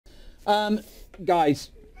Guys,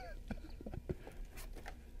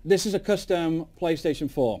 this is a custom PlayStation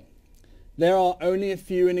 4. There are only a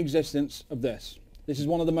few in existence of this. This is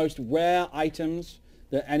one of the most rare items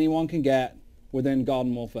that anyone can get within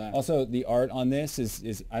Garden Warfare. Also, the art on this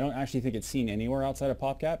is I don't actually think it's seen anywhere outside of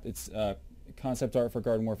PopCap. It's concept art for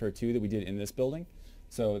Garden Warfare 2 that we did in this building.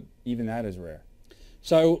 So even that is rare.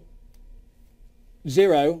 So,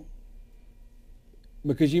 Zero,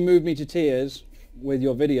 because you moved me to tears with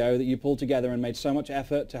your video that you pulled together and made so much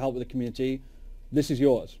effort to help with the community, this is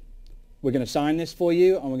yours. We're going to sign this for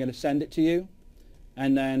you and we're going to send it to you.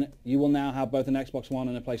 And then you will now have both an Xbox One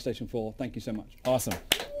and a PlayStation 4. Thank you so much. Awesome.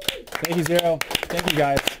 Thank you, Zero. Thank you,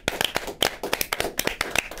 guys.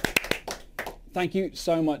 Thank you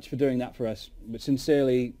so much for doing that for us. But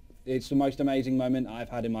sincerely, it's the most amazing moment I've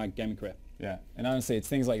had in my gaming career. Yeah, and honestly, it's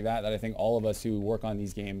things like that that I think all of us who work on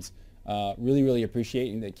these games really, really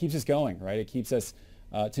appreciate, and it keeps us going, right? It keeps us,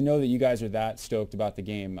 to know that you guys are that stoked about the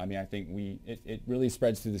game. I mean, I think it really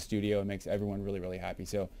spreads through the studio and makes everyone really, really happy.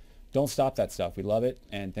 So don't stop that stuff. We love it,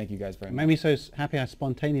 and thank you guys very much. It made me so happy I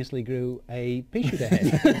spontaneously grew a pea shooter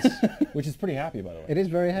head. Which is pretty happy, by the way. It is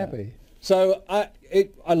very happy. Yeah. So,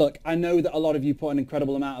 look, I know that a lot of you put an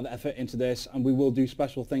incredible amount of effort into this, and we will do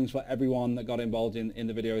special things for everyone that got involved in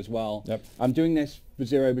the video as well. Yep. I'm doing this for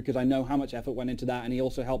Zero because I know how much effort went into that, and he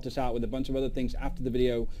also helped us out with a bunch of other things after the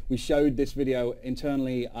video. We showed this video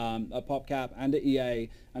internally at PopCap and at EA,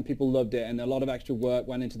 and people loved it, and a lot of extra work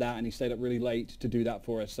went into that, and he stayed up really late to do that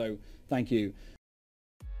for us, so thank you.